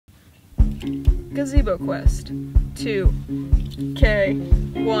Gazebo Quest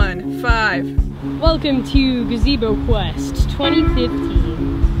 2K15. Welcome to Gazebo Quest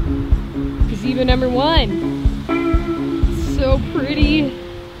 2015. Gazebo number 1. So pretty.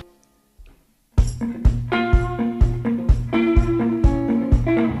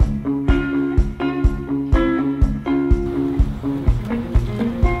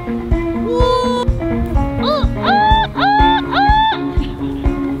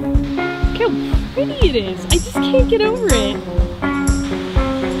 Pretty it is. I just can't get over it.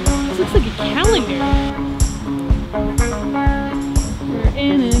 This looks like a calendar. We're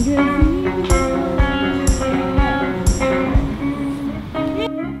in a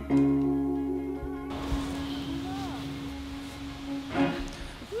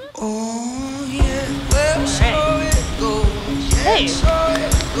oh yeah, well, so it goes. Hey,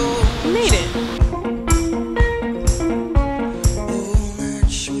 we made it.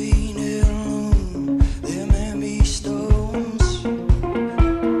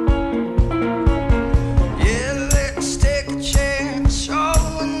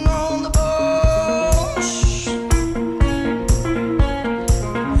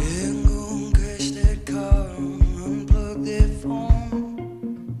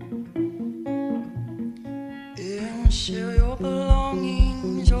 Share your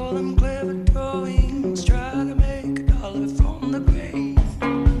belongings, all them clever drawings. Try to make a dollar from the grave.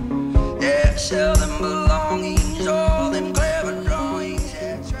 Yeah, sell them belongings, all them clever drawings.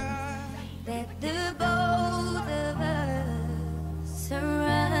 Yeah, try. That the both of us are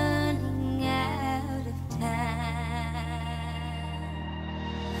running out of time.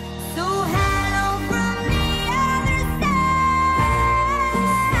 So hello from the other side.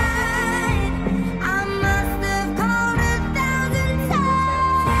 I must have called 1,000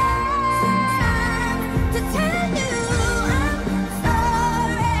 times to tell you I'm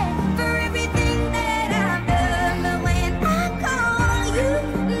sorry for everything that I've done. But when I call, you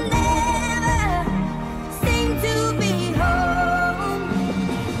never seem to be home.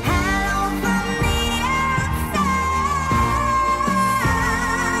 Hello from the outside.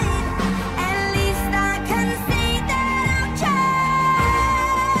 At least I can say that I've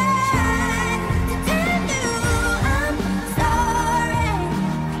tried to tell you I'm sorry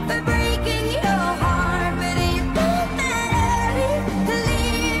for breaking your heart, but it don't matter. It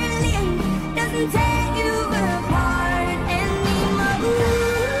clearly doesn't tear you apart anymore.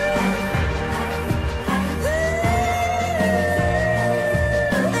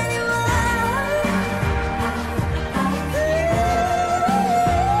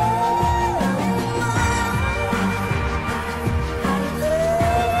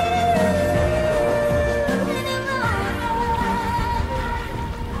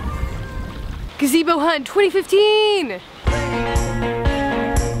 Gazebo Hunt 2015! What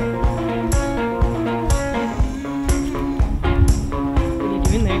are you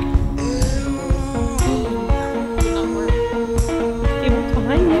doing there? Hey, what's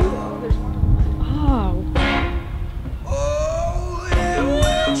behind you? Oh. Oh yeah,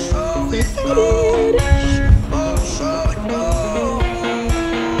 well, so it Excited! goes. Oh, so it goes.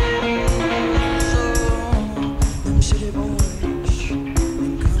 So them city boys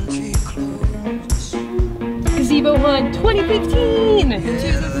in country clothes. Gazebo Hunt 2015!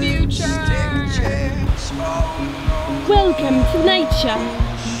 To the future! Welcome to Nature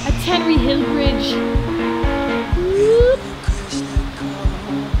at Tannery Hill Bridge. Whoop.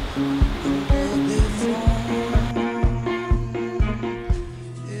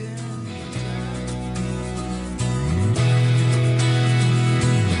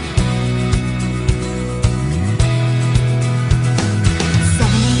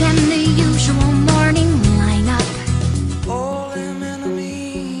 The usual morning lineup. All them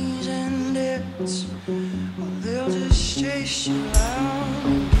enemies and debts, they'll just chase you out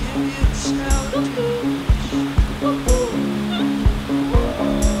and give you salvage.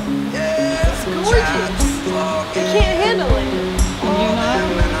 Yeah, It's gorgeous. I can't handle it. all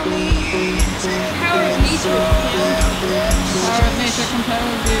them enemies and Power of nature. Power of nature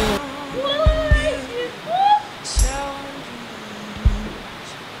compels you. salvage.